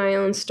juncture in my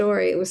own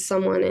story, it was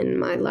someone in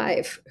my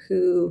life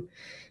who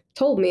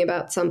told me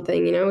about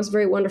something. It was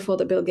very wonderful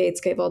that Bill Gates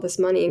gave all this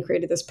money and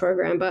created this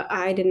program, but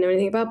I didn't know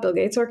anything about Bill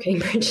Gates or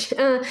Cambridge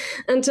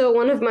until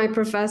one of my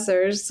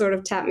professors sort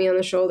of tapped me on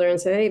the shoulder and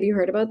said, hey, have you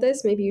heard about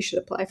this? Maybe you should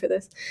apply for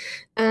this.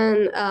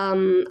 And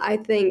I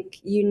think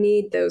you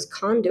need those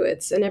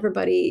conduits, and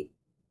everybody,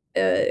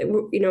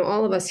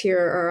 all of us here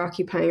are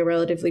occupying a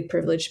relatively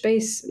privileged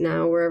space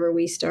now, wherever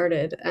we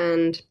started,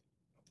 and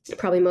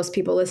probably most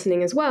people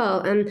listening as well.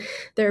 And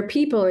there are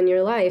people in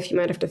your life, you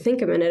might have to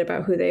think a minute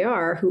about who they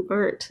are, who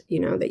aren't,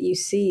 that you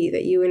see,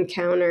 that you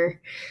encounter.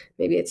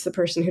 Maybe it's the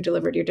person who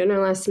delivered your dinner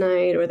last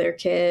night, or their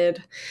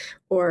kid,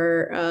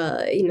 or,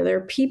 there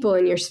are people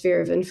in your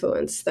sphere of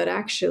influence that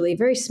actually,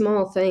 very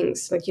small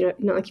things, like,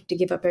 not like you have to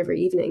give up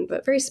every evening,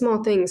 but very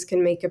small things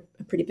can make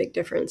a pretty big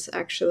difference,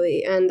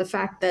 actually. And the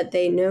fact that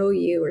they know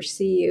you or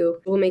see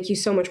you will make you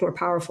so much more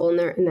powerful in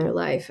their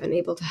life and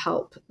able to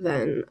help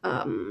than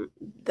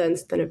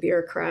a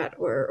bureaucrat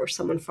or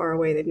someone far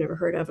away they've never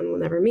heard of and will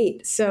never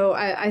meet. So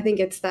I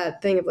think it's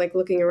that thing of like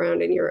looking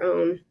around in your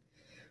own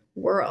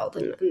world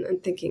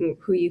and thinking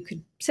who you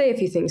could say a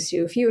few things to,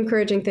 a few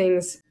encouraging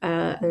things,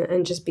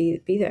 and just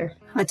be there.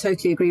 I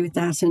totally agree with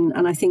that.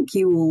 And I think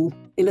you all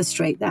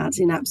illustrate that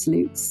in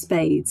absolute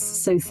spades.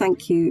 So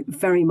thank you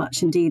very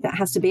much indeed. That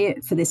has to be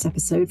it for this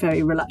episode,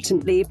 very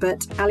reluctantly.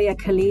 But Alia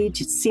Khalid,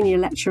 Senior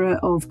Lecturer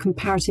of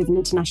Comparative and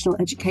International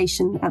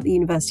Education at the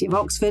University of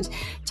Oxford,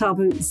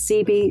 Thabo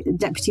Msibi,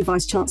 Deputy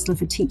Vice-Chancellor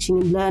for Teaching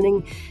and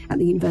Learning at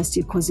the University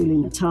of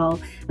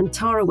KwaZulu-Natal, and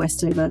Tara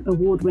Westover,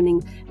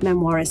 award-winning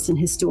memoirist and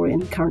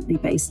historian currently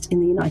based in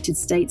the United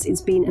States.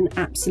 It's been an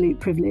absolute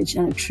privilege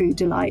and a true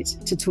delight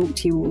to talk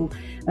to you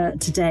all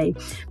today.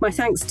 My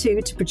thanks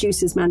too to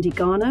producers Mandy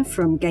Garner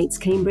from Gates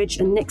Cambridge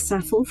and Nick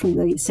Saffel from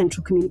the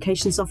Central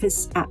Communications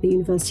Office at the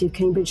University of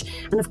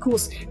Cambridge. And of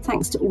course,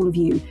 thanks to all of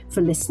you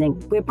for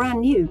listening. We're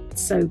brand new,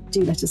 so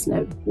do let us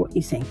know what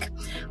you think.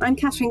 I'm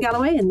Catherine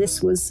Galloway, and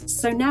this was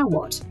So Now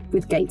What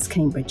with Gates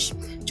Cambridge.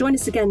 Join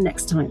us again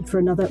next time for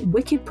another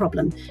wicked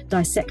problem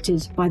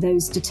dissected by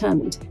those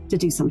determined to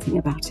do something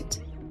about it.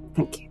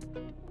 Thank you.